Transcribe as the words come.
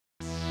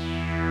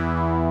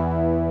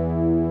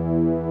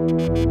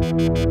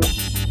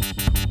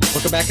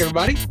Welcome back,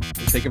 everybody.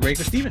 Let's take a break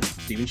with Stephen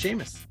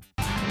Shamus.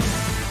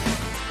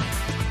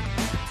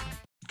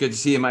 Good to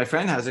see you, my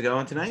friend. How's it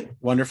going tonight?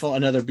 Wonderful.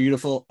 Another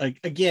beautiful,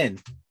 again,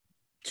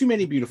 too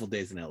many beautiful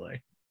days in LA.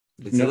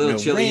 It's a little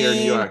chilly here in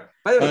New York.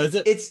 By the way,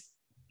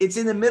 it's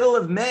in the middle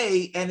of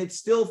May and it's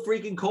still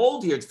freaking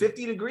cold here. It's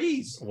 50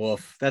 degrees.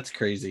 Woof. That's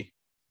crazy.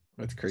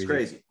 It's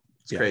crazy.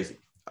 It's crazy.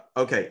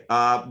 Okay.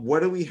 What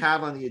do we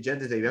have on the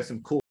agenda today? We have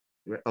some cool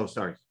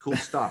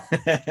stuff.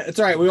 It's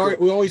all right. We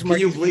always mark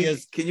these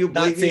videos. Can you bleep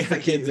not me for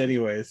kids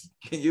anyways?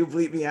 Can you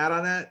bleep me out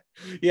on that?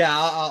 Yeah,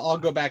 I'll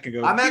go back and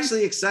go. I'm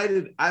actually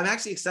excited.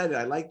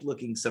 I liked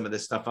looking some of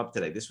this stuff up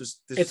today. This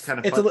was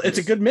kind of fun. It's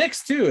a good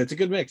mix too. It's a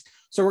good mix.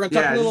 So we're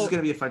gonna talk a little. This is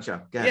gonna be a fun show.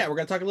 Yeah, we're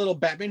gonna talk a little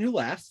Batman Who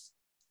Laughs.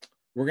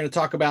 We're gonna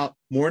talk about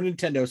more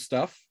Nintendo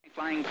stuff.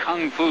 Flying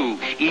Kung Fu,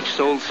 each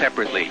sold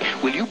separately.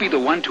 Will you be the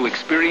one to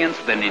experience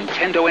the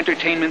Nintendo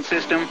Entertainment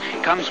System?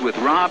 Comes with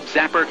Rob,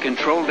 Zapper,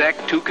 Control Deck,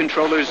 2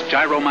 controllers,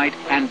 Gyromite,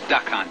 and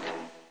Duck Hunt.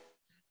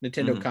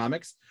 Nintendo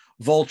Comics,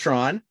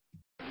 Voltron.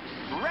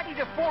 Ready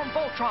to form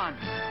Voltron.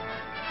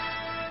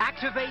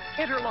 Activate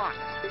interlock.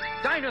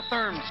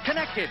 Dynatherms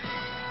connected.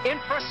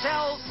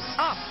 Infracells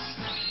up.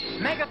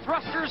 Mega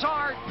thrusters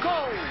are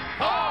go.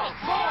 All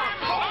for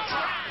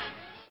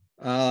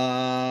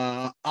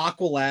Voltron.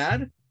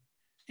 Aqualad.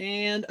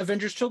 And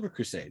Avengers Children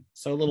Crusade.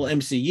 So a little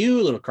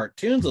MCU, a little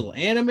cartoons, a little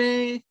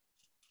anime.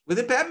 Was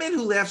it Batman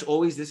Who Laughs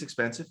always this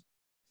expensive?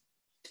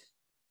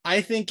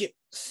 I think it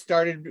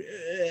started,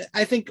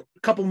 a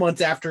couple months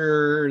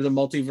after the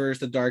multiverse,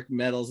 the dark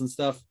metals and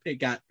stuff,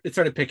 it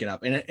started picking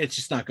up and it's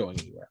just not going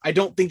anywhere. I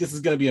don't think this is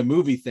going to be a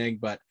movie thing,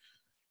 but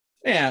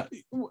yeah,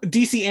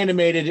 DC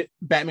animated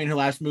Batman Who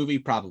Laughs movie,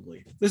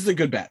 probably. This is a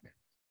good Batman.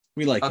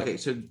 We like it. Okay,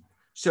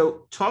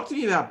 so talk to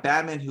me about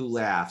Batman Who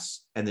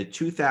Laughs and the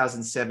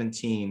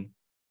 2017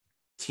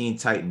 Teen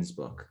Titans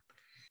book.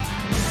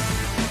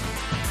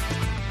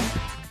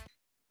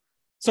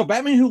 So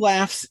Batman Who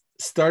Laughs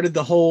started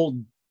the whole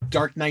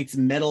Dark Knight's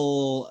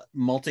metal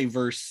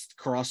multiverse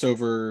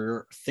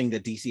crossover thing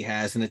that DC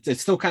has, and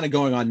it's still kind of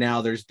going on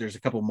now. There's a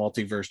couple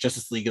multiverse,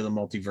 Justice League of the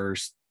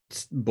Multiverse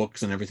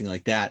books and everything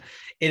like that.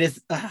 It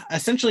is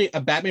essentially a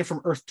Batman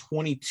from Earth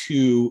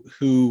 22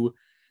 who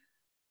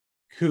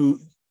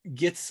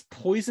gets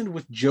poisoned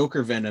with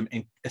Joker venom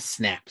and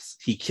snaps.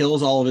 He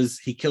kills all of his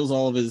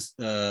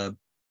the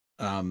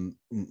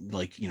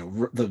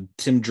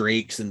Tim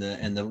Drakes and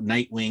the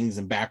Nightwings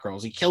and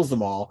Batgirls. He kills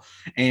them all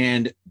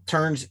and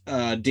turns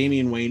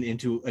Damian Wayne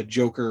into a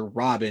Joker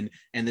Robin,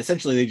 and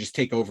essentially they just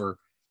take over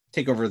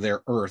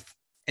their Earth.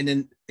 And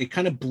then it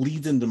kind of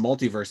bleeds into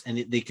multiverse,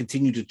 and they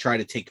continue to try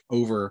to take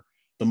over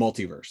the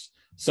multiverse.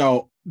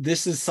 So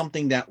this is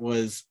something that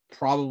was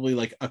probably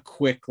like a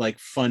quick, like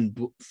fun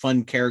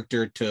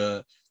character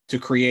to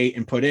create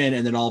and put in,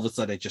 and then all of a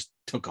sudden it just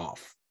took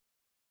off.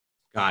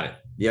 Got it.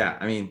 Yeah,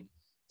 I mean,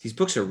 these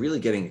books are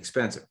really getting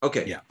expensive.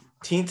 Okay. Yeah.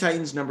 Teen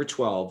Titans number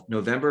 12,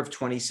 November of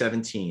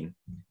 2017,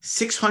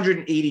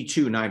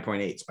 682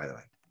 9.8s, by the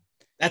way.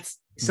 That's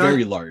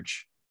very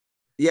large.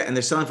 Yeah, and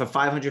they're selling for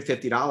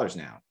 $550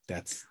 now.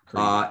 That's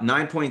crazy.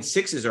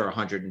 9.6s are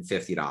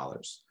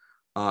 $150.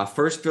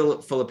 First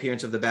full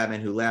appearance of the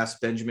Batman Who Laughs,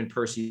 Benjamin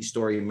Percy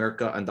story,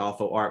 Mirka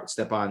Andolfo art,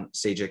 Stepan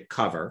Sajic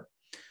cover.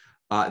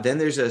 Then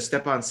there's a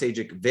Stepan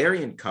Sajic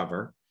variant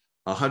cover,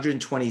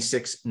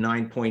 126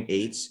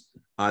 9.8s.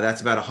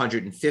 That's about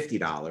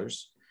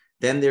 $150.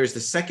 Then there's the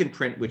second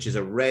print, which is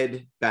a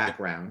red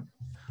background.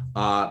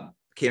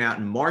 Came out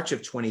in March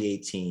of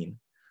 2018.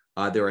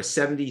 There are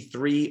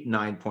 73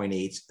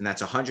 9.8s, and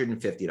that's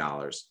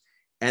 $150.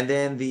 And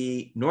then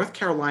the North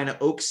Carolina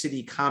Oak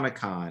City Comic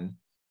Con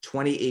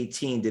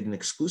 2018 did an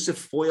exclusive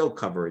foil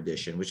cover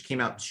edition, which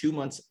came out 2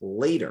 months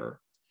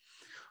later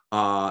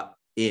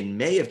in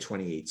May of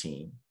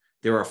 2018.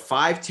 There are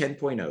 5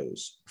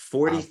 10.0s,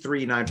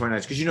 43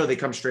 9.9s, because they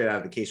come straight out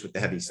of the case with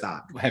the heavy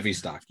stock. Heavy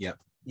stock, yep.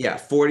 Yeah,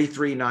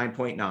 43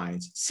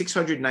 9.9s,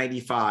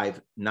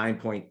 695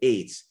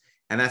 9.8s,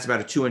 and that's about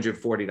a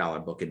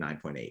 $240 book at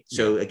 9.8.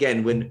 So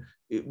again, when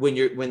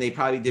they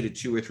probably did a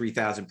 2,000 or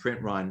 3,000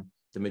 print run,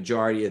 the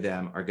majority of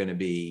them are going to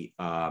be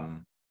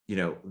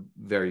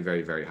very,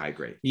 very, very high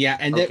grade. Yeah,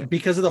 and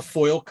because of the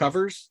foil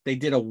covers, they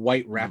did a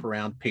white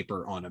wraparound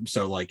paper on them,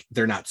 so like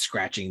they're not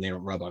scratching, they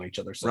don't rub on each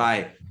other. So.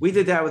 Right, we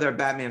did that with our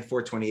Batman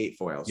 428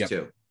 foils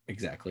too.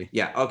 Exactly.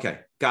 Yeah.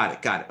 Okay.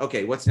 Got it.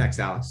 Okay. What's next,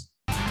 Alex?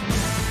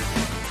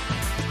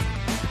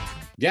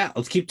 Yeah,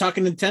 let's keep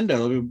talking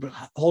Nintendo.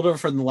 Hold over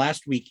from the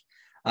last week.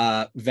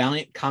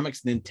 Valiant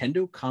Comics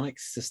Nintendo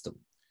Comics System.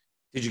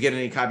 Did you get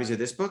any copies of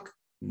this book?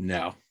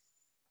 No,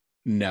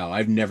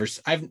 I've never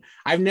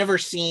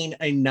seen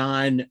a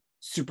non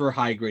super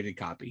high graded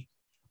copy.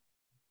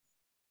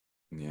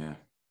 Yeah.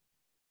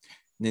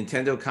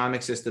 Nintendo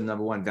Comic System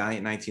number 1,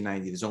 Valiant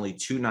 1990. There's only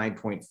 2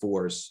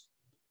 9.4s,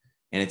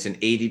 and it's an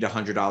 $80 to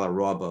 $100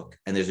 raw book.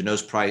 And there's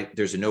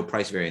a no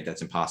price variant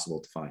that's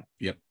impossible to find.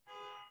 Yep.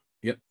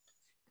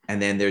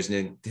 And then there's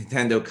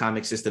Nintendo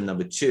Comic System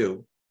number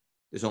 2.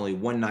 There's only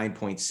 1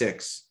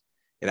 9.6.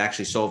 It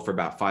actually sold for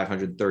about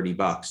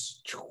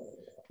 $530.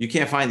 You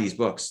can't find these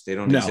books. They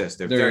don't No, exist.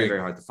 They're they're very, very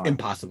hard to find.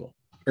 Impossible.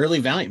 Early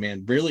Valiant,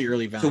 man. Really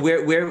early So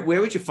Valiant. where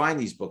would you find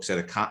these books at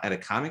a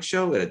comic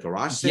show, at a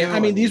garage sale? Yeah,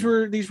 I mean, these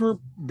were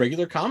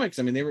regular comics.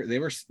 I mean, they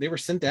were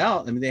sent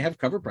out. I mean, they have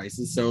cover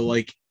prices. So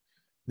like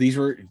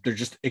they're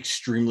just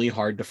extremely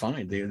hard to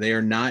find. They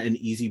are not an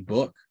easy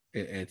book.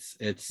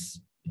 It's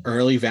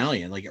early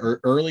Valiant, like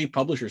early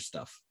publisher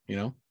stuff, you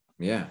know?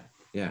 Yeah.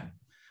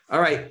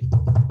 All right.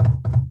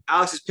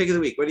 Alex's pick of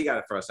the week. What do you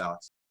got for us,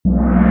 Alex?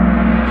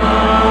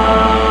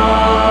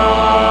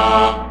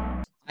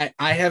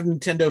 I have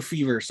Nintendo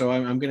fever, so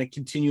I'm going to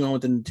continue on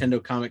with the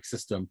Nintendo comic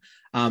system.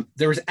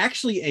 There was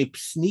actually a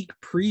sneak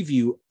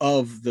preview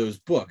of those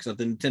books, of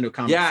the Nintendo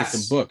comic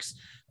system books.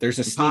 There's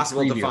a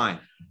impossible sneak preview. to find.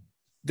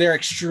 They're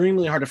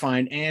extremely hard to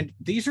find, and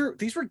these were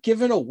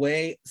given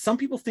away. Some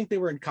people think they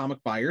were in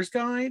Comic Buyer's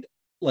Guide,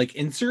 like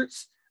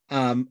inserts.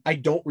 I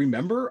don't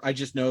remember. I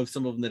just know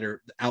some of them that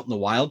are out in the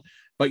wild.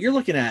 But you're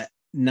looking at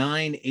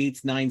 9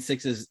 8s, 9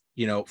 6s,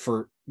 you know,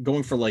 for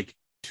going for like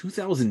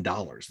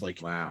 $2,000.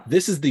 Like, wow,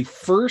 this is the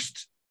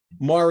first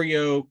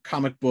Mario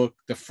comic book,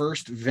 the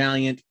first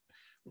Valiant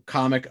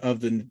comic of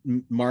the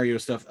Mario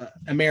stuff.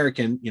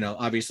 American, you know,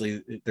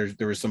 obviously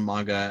there was some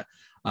manga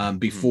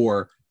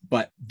before,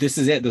 but this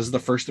is it. This is the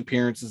first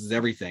appearance. This is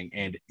everything,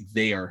 and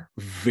they are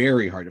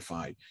very hard to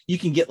find. You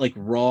can get like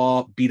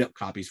raw beat up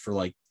copies for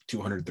like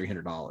 $200,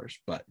 $300,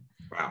 but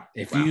wow,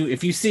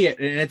 if you see it,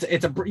 and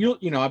it's a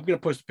you know, I'm gonna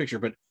post a picture,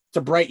 but it's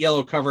a bright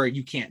yellow cover.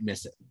 You can't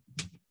miss it.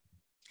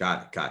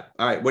 Got it.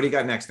 All right, what do you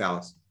got next,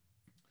 Alex?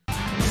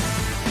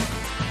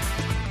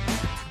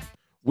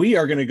 We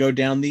are going to go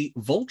down the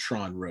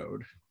Voltron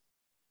road.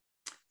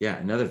 Yeah,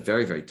 another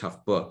very, very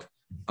tough book.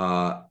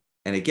 And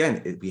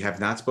again, we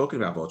have not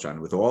spoken about Voltron.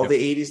 With all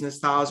the 80s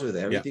nostalgia, with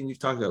everything we've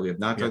talked about, we have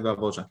not talked about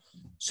Voltron.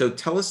 So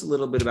tell us a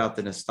little bit about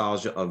the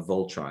nostalgia of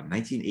Voltron,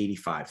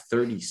 1985,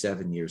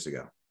 37 years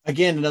ago.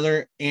 Again,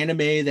 another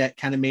anime that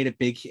kind of made it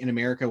big in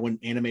America when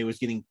anime was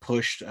getting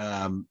pushed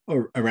around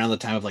the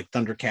time of like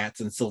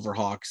Thundercats and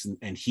Silverhawks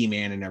and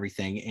He-Man and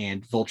everything.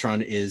 And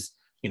Voltron is,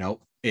 you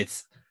know,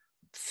 it's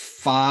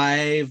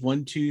 5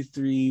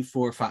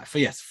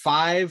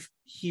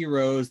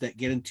 heroes that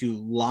get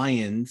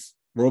into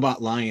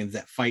robot lions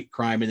that fight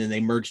crime, and then they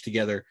merge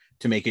together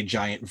to make a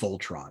giant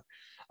Voltron.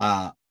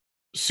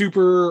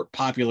 Super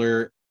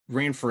popular,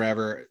 ran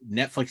forever.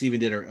 Netflix even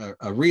did a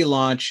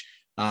relaunch.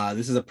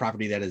 This is a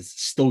property that is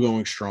still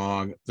going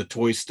strong. The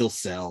toys still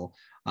sell.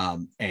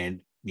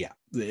 And yeah,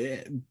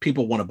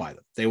 people want to buy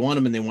them. They want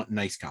them, and they want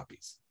nice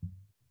copies.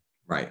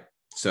 Right.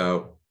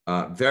 So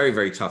very,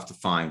 very tough to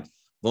find.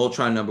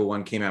 Voltron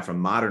 #1 came out from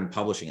Modern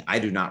Publishing. I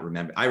do not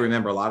remember. I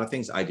remember a lot of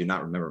things. I do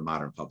not remember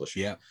Modern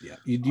Publishing. Yeah.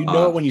 You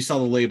know it when you saw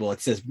the label. It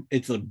says,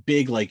 it's a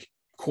big like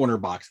corner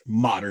box,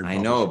 Modern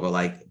Publishing. I know, but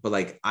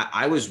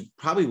I was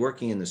probably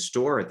working in the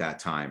store at that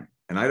time,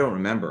 and I don't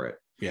remember it.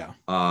 Yeah.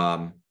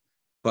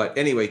 But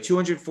anyway,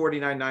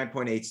 249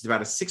 9.8. It's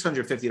about a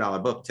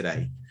 $650 book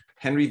today.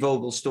 Henry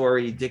Vogel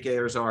story, Dick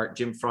Ayers art,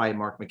 Jim Fry,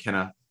 Mark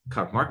McKenna.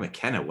 Mark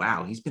McKenna,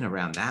 wow, he's been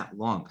around that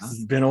long. Huh?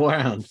 He's been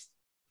around.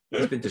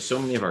 He's been to so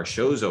many of our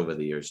shows over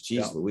the years.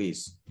 Jeez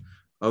Louise.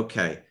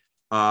 Okay.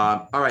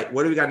 All right.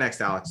 What do we got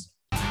next, Alex?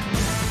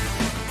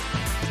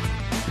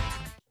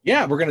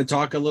 Yeah, we're going to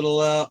talk a little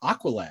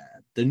Aqualad,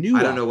 the new.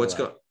 I don't know what's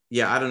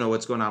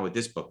going on with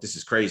this book. This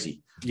is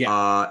crazy.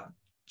 Yeah.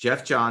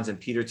 Jeff Johns and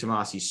Peter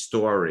Tomasi's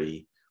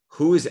story.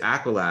 Who is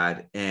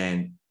Aqualad?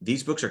 And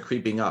these books are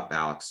creeping up,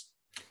 Alex.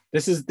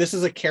 This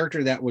is a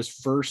character that was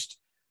first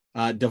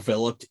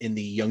developed in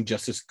the Young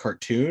Justice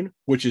cartoon,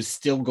 which is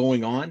still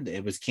going on.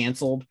 It was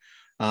canceled.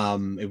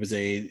 It was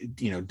a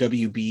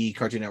WB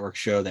Cartoon Network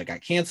show that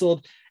got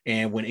canceled,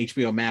 and when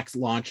HBO Max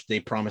launched, they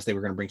promised they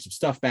were going to bring some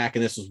stuff back,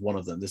 and this was one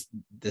of them.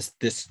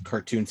 This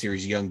cartoon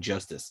series, Young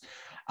Justice.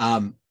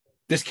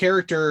 This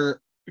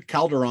character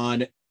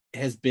Calderon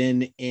has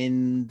been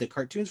in the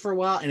cartoons for a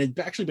while, and it's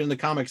actually been in the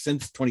comics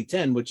since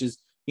 2010, which is,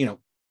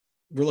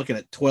 we're looking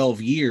at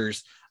 12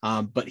 years.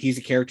 But he's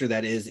a character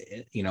that is,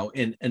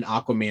 in an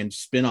Aquaman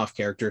spin-off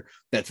character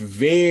that's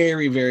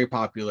very, very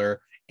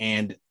popular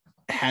and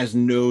has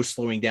no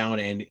slowing down.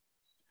 And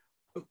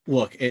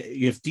look,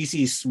 if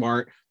DC is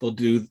smart, they'll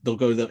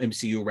go the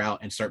MCU route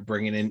and start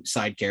bringing in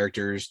side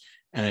characters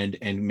and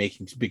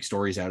making big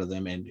stories out of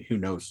them. And who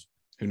knows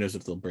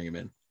if they'll bring him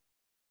in.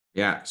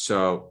 Yeah.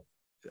 So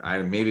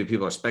maybe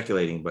people are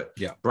speculating, but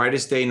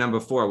Brightest Day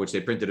 #4, which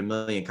they printed 1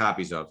 million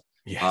copies of.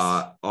 Yes.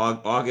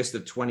 August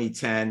of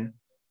 2010.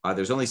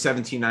 There's only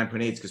 17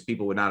 9.8s because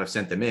people would not have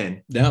sent them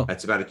in. No,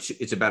 it's about a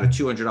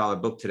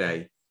 $200 book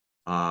today.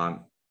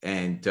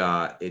 And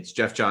it's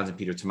Jeff Johns and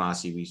Peter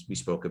Tomasi. We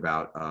spoke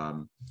about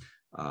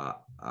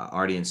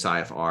Artie and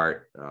Saif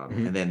art.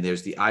 And then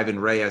there's the Ivan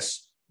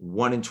Reyes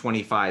 1 in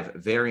 25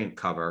 variant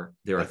cover.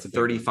 There are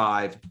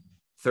 35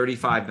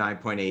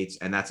 9.8s,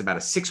 and that's about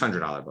a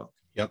 $600 book.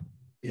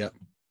 Yep.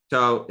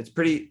 So it's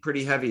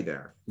pretty heavy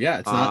there. Yeah,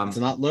 it's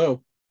not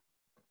low.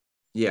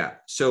 Yeah.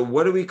 So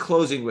what are we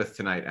closing with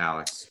tonight,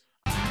 Alex?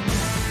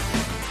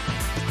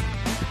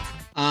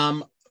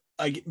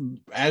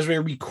 as we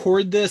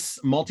record this,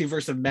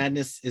 Multiverse of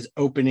Madness is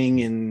opening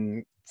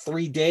in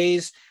 3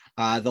 days.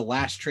 The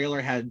last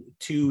trailer had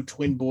 2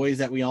 twin boys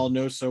that we all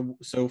know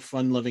so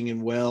fun, loving,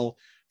 and well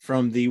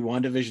from the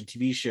WandaVision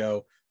TV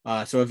show.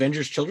 So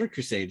Avengers Children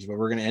Crusade is what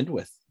we're going to end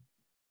with.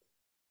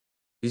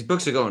 These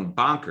books are going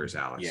bonkers,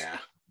 Alex.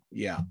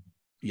 Yeah.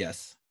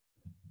 Yes.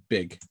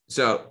 Big.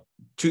 So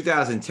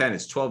 2010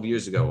 is 12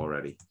 years ago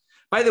already.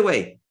 By the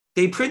way,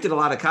 they printed a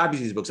lot of copies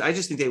of these books. I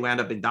just think they wound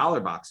up in dollar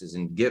boxes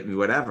and get me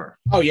whatever.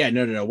 Oh yeah,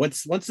 no.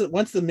 Once the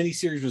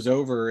miniseries was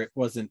over, it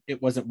wasn't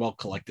well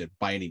collected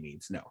by any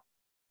means. No.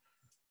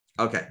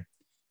 Okay,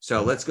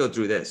 so let's go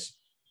through this.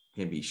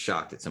 You can be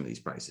shocked at some of these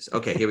prices.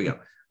 Okay, here we go.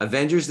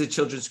 Avengers: The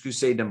Children's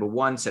Crusade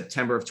 #1,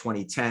 September of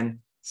 2010,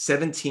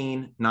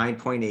 17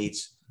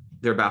 9.8s.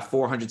 They're about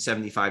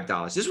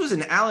 $475. This was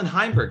an Alan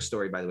Heinberg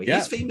story, by the way. Yeah.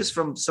 He's famous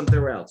from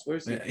somewhere else.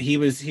 Where's he? He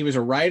was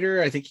a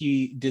writer. I think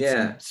he did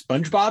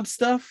some SpongeBob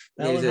stuff.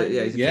 He's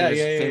a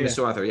famous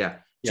author. Yeah.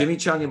 Jimmy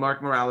Chung and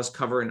Mark Morales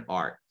cover and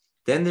art.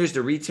 Then there's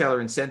the retailer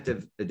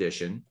incentive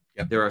edition.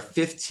 Yep. There are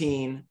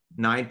 15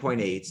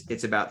 9.8s.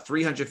 It's about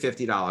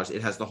 $350.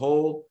 It has the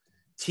whole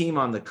team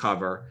on the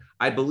cover.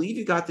 I believe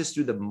you got this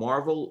through the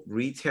Marvel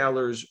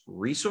Retailers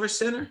Resource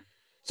Center.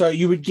 So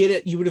you would get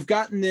it. You would have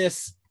gotten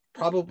this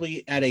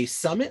probably at a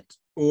summit,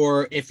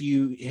 or if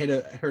you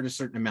heard a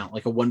certain amount,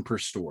 like a 1 per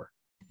store.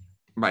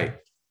 Right.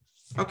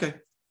 Okay.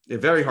 They're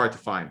very hard to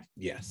find.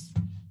 Yes.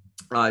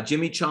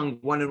 Jimmy Chung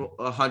 1 in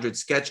 100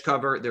 sketch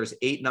cover. There's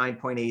 8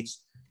 9.8s.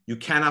 You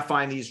cannot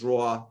find these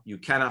raw. You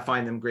cannot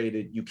find them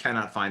graded. You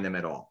cannot find them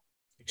at all.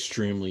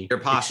 They're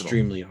possible.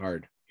 Extremely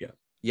hard. Yeah.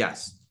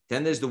 Yes.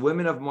 Then there's the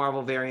Women of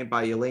Marvel variant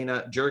by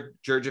Yelena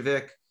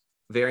Jurjevic.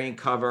 Variant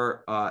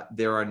cover.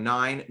 There are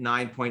 9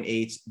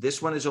 9.8s. This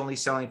one is only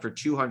selling for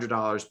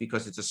 $200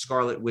 because it's a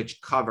Scarlet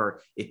Witch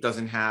cover. It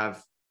doesn't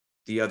have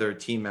the other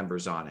team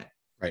members on it.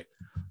 Right.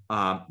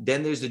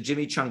 Then there's the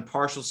Jimmy Chung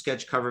partial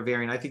sketch cover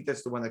variant. I think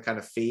that's the one that kind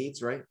of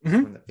fades, right? Mm-hmm.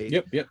 The one that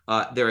fades. Yep.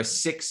 There are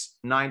 6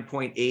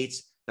 9.8s.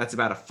 That's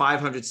about a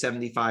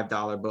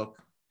 $575 book.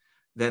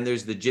 Then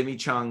there's the Jimmy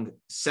Chung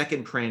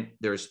second print.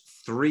 There's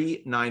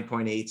 3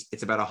 9.8s.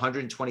 It's about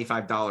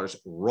 $125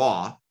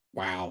 raw.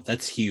 Wow,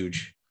 that's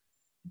huge.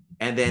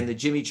 And then the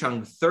Jimmy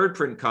Chung third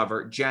print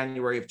cover,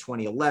 January of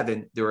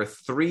 2011, there are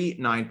 3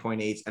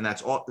 9.8s, and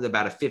that's all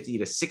about a $50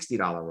 to $60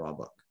 raw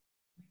book.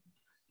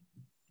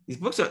 These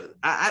books are,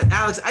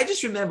 Alex, I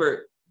just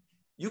remember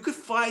you could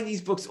find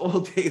these books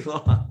all day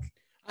long.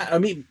 I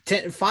mean,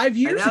 5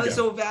 years ago. They're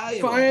so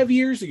valuable. 5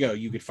 years ago,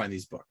 you could find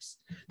these books.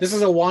 This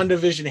is a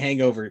WandaVision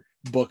hangover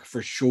book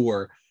for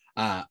sure.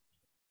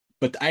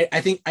 But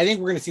I think we're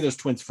going to see those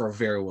twins for a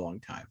very long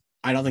time.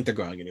 I don't think they're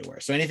going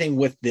anywhere. So anything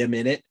with them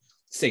in it,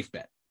 safe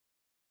bet.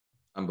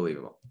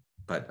 Unbelievable.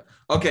 But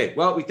okay,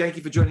 well, we thank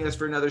you for joining us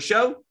for another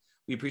show.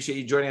 We appreciate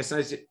you joining us.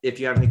 If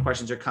you have any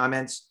questions or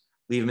comments,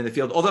 leave them in the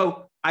field.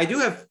 Although I do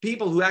have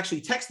people who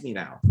actually text me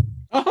now.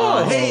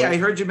 Hey, I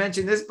heard you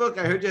mention this book.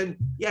 I heard you.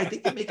 Yeah, I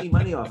think they're making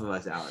money off of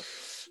us,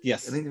 Alex.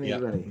 Yes. I think they're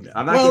making money.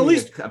 I'm not getting at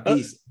least a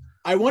piece.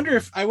 I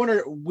wonder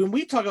when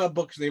we talk about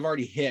books they've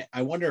already hit,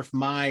 I wonder if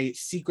my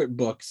secret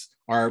books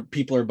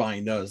people are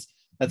buying those.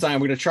 That's why I'm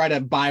going to try to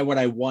buy what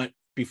I want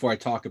before I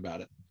talk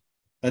about it.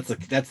 That's the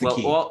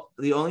key. Well,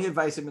 the only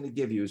advice I'm going to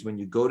give you is when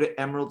you go to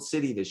Emerald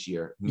City this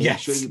year, make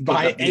sure you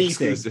buy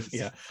anything.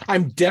 Yeah,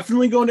 I'm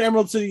definitely going to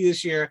Emerald City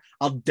this year.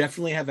 I'll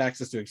definitely have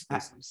access to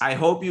exclusives. I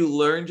hope you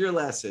learned your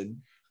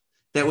lesson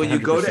that when 100%. You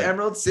go to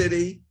Emerald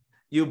City,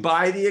 you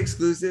buy the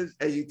exclusives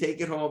and you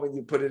take it home and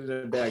you put it in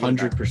a bag.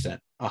 100%.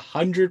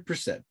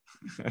 100%.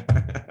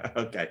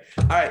 Okay.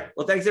 All right.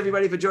 Well, thanks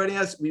everybody for joining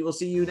us. We will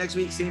see you next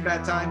week. Same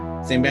bat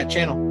time. Same bat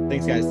channel.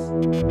 Thanks,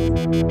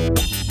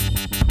 guys.